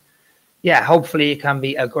 and hopefully it can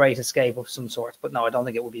be a great escape of some sort. But no, I don't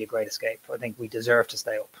think it will be a great escape. I think we deserve to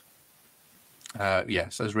stay up.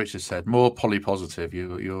 Yes, as Richard said, more polypositive.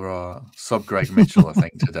 You're our sub Greg Mitchell, I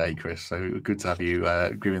think, today, Chris. So good to have you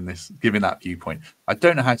giving that viewpoint. I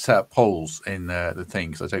don't know how to set up polls in the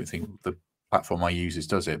thing, because I don't think the platform I use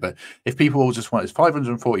does it. But if people all just want, it's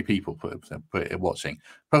 540 people put it watching.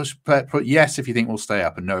 Put yes if you think we'll stay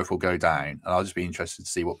up, and no if we'll go down. And I'll just be interested to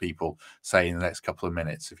see what people say in the next couple of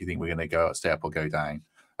minutes if you think we're going to stay up or go down.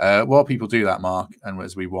 While people do that, Mark, and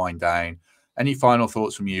as we wind down, any final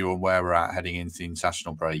thoughts from you on where we're at heading into the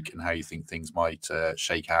international break and how you think things might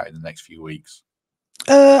shake out in the next few weeks?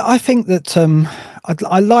 I think that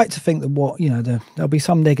I like to think that there'll be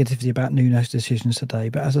some negativity about Nuno's decisions today,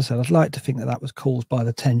 but as I said, I'd like to think that was caused by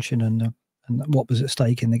the tension and what was at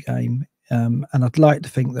stake in the game, and I'd like to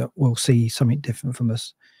think that we'll see something different from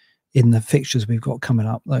us in the fixtures we've got coming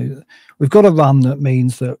up. Though we've got a run that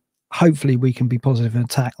means that hopefully we can be positive and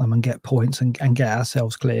attack them and get points and get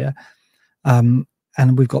ourselves clear.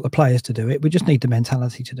 And we've got the players to do it. We just need the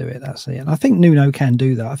mentality to do it. That's it. And I think Nuno can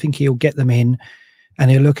do that. I think he'll get them in, and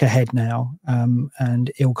he'll look ahead now,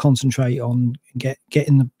 and he'll concentrate on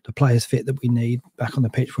getting the players fit that we need back on the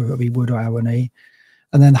pitch, whether it be Wood or Awani.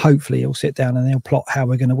 And then hopefully he'll sit down and he'll plot how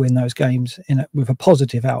we're going to win those games with a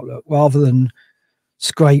positive outlook, rather than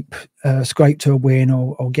scrape to a win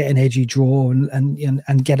or get an edgy draw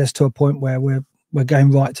and get us to a point where we're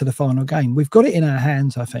going right to the final game. We've got it in our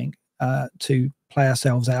hands, I think, to play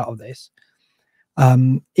ourselves out of this,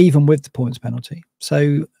 even with the points penalty.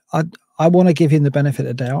 So I want to give him the benefit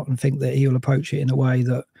of doubt and think that he'll approach it in a way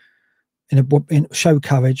that, show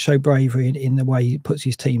courage, show bravery in the way he puts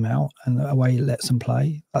his team out and the way he lets them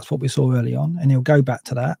play. That's what we saw early on, and he'll go back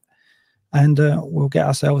to that, and we'll get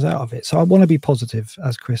ourselves out of it. So I want to be positive,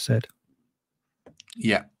 as Chris said.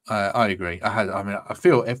 Yeah. I agree. I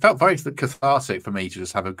feel it felt very cathartic for me to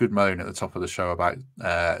just have a good moan at the top of the show about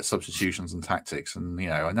substitutions and tactics, and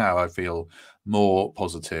now I feel more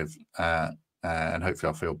positive, and hopefully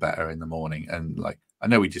I'll feel better in the morning. And I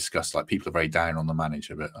know we discussed people are very down on the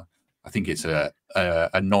manager, but I think it's a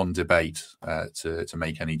non-debate to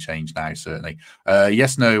make any change now. Certainly,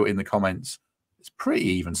 yes, no in the comments. It's pretty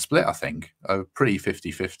even split. I think pretty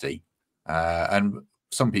 50-50, and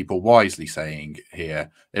some people wisely saying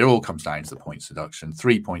here, it all comes down to the points deduction.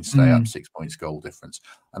 3 points stay up, 6 points goal difference.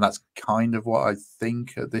 And that's kind of what I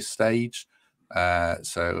think at this stage.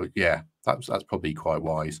 So yeah, that's probably quite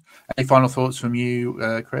wise. Any final thoughts from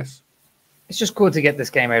you, Chris? It's just good to get this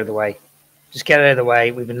game out of the way. Just get it out of the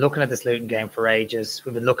way. We've been looking at this Luton game for ages.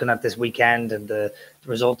 We've been looking at this weekend and the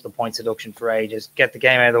result of the point deduction for ages. Get the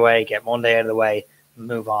game out of the way, get Monday out of the way, and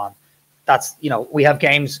move on. That's, we have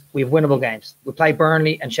games, we have winnable games. We play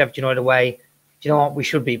Burnley and Sheffield United away. Do you know what? We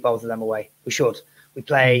should beat both of them away. We should. We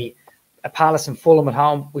play a Palace and Fulham at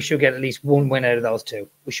home. We should get at least one win out of those two.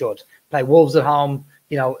 We should. Play Wolves at home.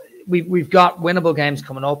 We've got winnable games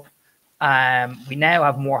coming up. We now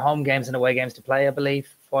have more home games and away games to play, I believe.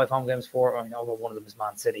 5 home games, 4. One of them is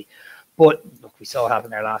Man City. But look, we saw it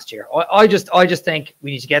happen there last year. I just think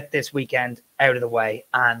we need to get this weekend out of the way.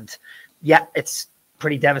 And yeah, it's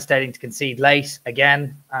pretty devastating to concede late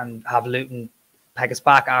again and have Luton peg us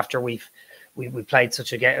back after we played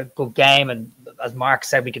such a good game. And as Mark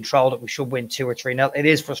said, we controlled it. We should win 2 or 3-0. It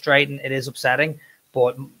is frustrating. It is upsetting.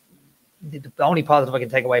 But the only positive I can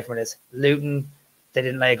take away from it is Luton, they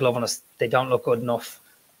didn't lay a glove on us. They don't look good enough.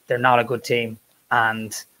 They're not a good team.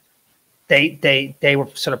 And they were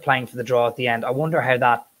sort of playing for the draw at the end. I wonder how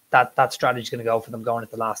that strategy is going to go for them going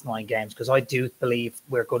at the last 9 games, because I do believe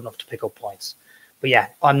we're good enough to pick up points. But yeah,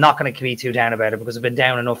 I'm not going to be too down about it because I've been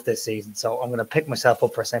down enough this season. So I'm going to pick myself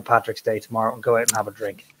up for St. Patrick's Day tomorrow and go out and have a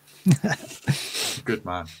drink. Good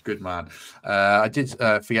man. I did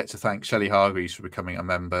forget to thank Shelley Hargreaves for becoming a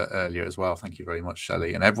member earlier as well. Thank you very much,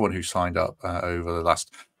 Shelley, and everyone who signed up over the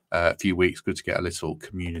last few weeks. Good to get a little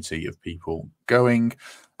community of people going.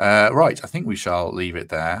 Right, I think we shall leave it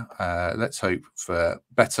there. Let's hope for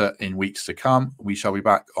better in weeks to come. We shall be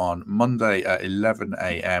back on Monday at 11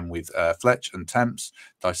 a.m. with Fletch and Temps,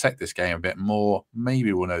 dissect this game a bit more.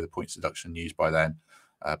 Maybe we'll know the points deduction news by then,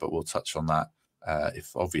 but we'll touch on that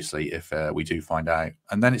if we do find out.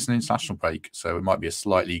 And then it's an international break, so it might be a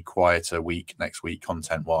slightly quieter week next week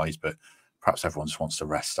content-wise, but perhaps everyone just wants to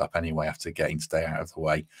rest up anyway after getting today out of the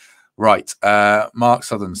way. Right, Mark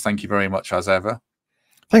Sutherns, thank you very much as ever.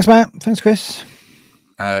 Thanks, Matt. Thanks, Chris.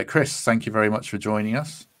 Chris, thank you very much for joining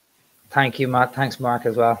us. Thank you, Matt. Thanks, Mark,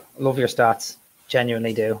 as well. Love your stats.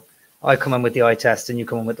 Genuinely do. I come in with the eye test and you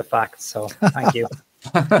come in with the facts. So thank you.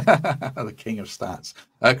 The king of stats.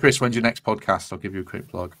 Chris, when's your next podcast? I'll give you a quick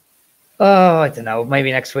plug. Oh, I don't know. Maybe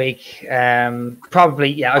next week. Probably,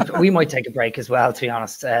 yeah. We might take a break as well, to be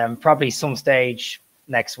honest. Probably some stage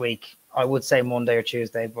next week. I would say Monday or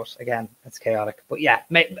Tuesday, but again, it's chaotic. But yeah,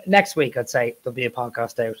 next week, I'd say there'll be a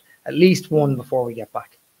podcast out, at least one before we get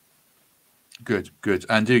back. Good.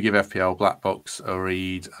 And do give FPL Black Box a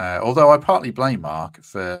read. Although I partly blame Mark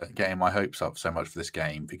for getting my hopes up so much for this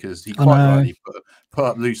game, because he quite rightly put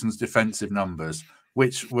up Luton's defensive numbers,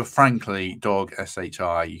 which were frankly dog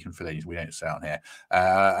SHI. You can fill in, we don't say on here.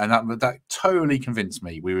 And that totally convinced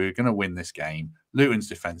me we were going to win this game. Luton's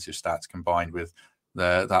defensive stats combined with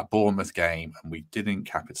that Bournemouth game, and we didn't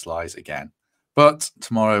capitalise again. But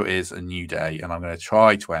tomorrow is a new day, and I'm going to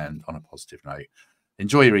try to end on a positive note.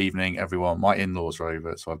 Enjoy your evening, everyone. My in-laws are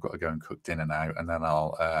over, so I've got to go and cook dinner now, and then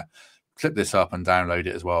I'll clip this up and download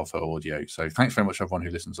it as well for audio. So thanks very much, everyone who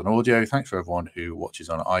listens on audio. Thanks for everyone who watches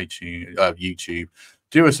on iTunes, YouTube.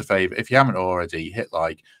 Do us a favour, if you haven't already, hit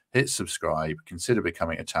like, hit subscribe, consider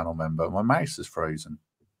becoming a channel member. My mouse is frozen,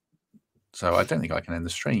 so I don't think I can end the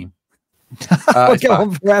stream. We'll go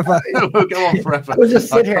on forever. We'll go on forever. We'll just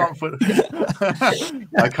sit here.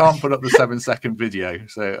 I can't put up the 7-second video,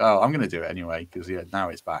 so I'm going to do it anyway because now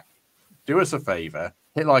it's back. Do us a favor,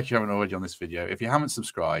 hit like if you haven't already on this video. If you haven't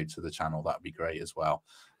subscribed to the channel, that'd be great as well.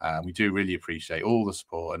 We do really appreciate all the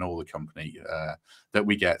support and all the company that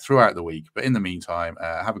we get throughout the week. But in the meantime,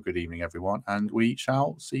 have a good evening, everyone, and we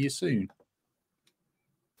shall see you soon.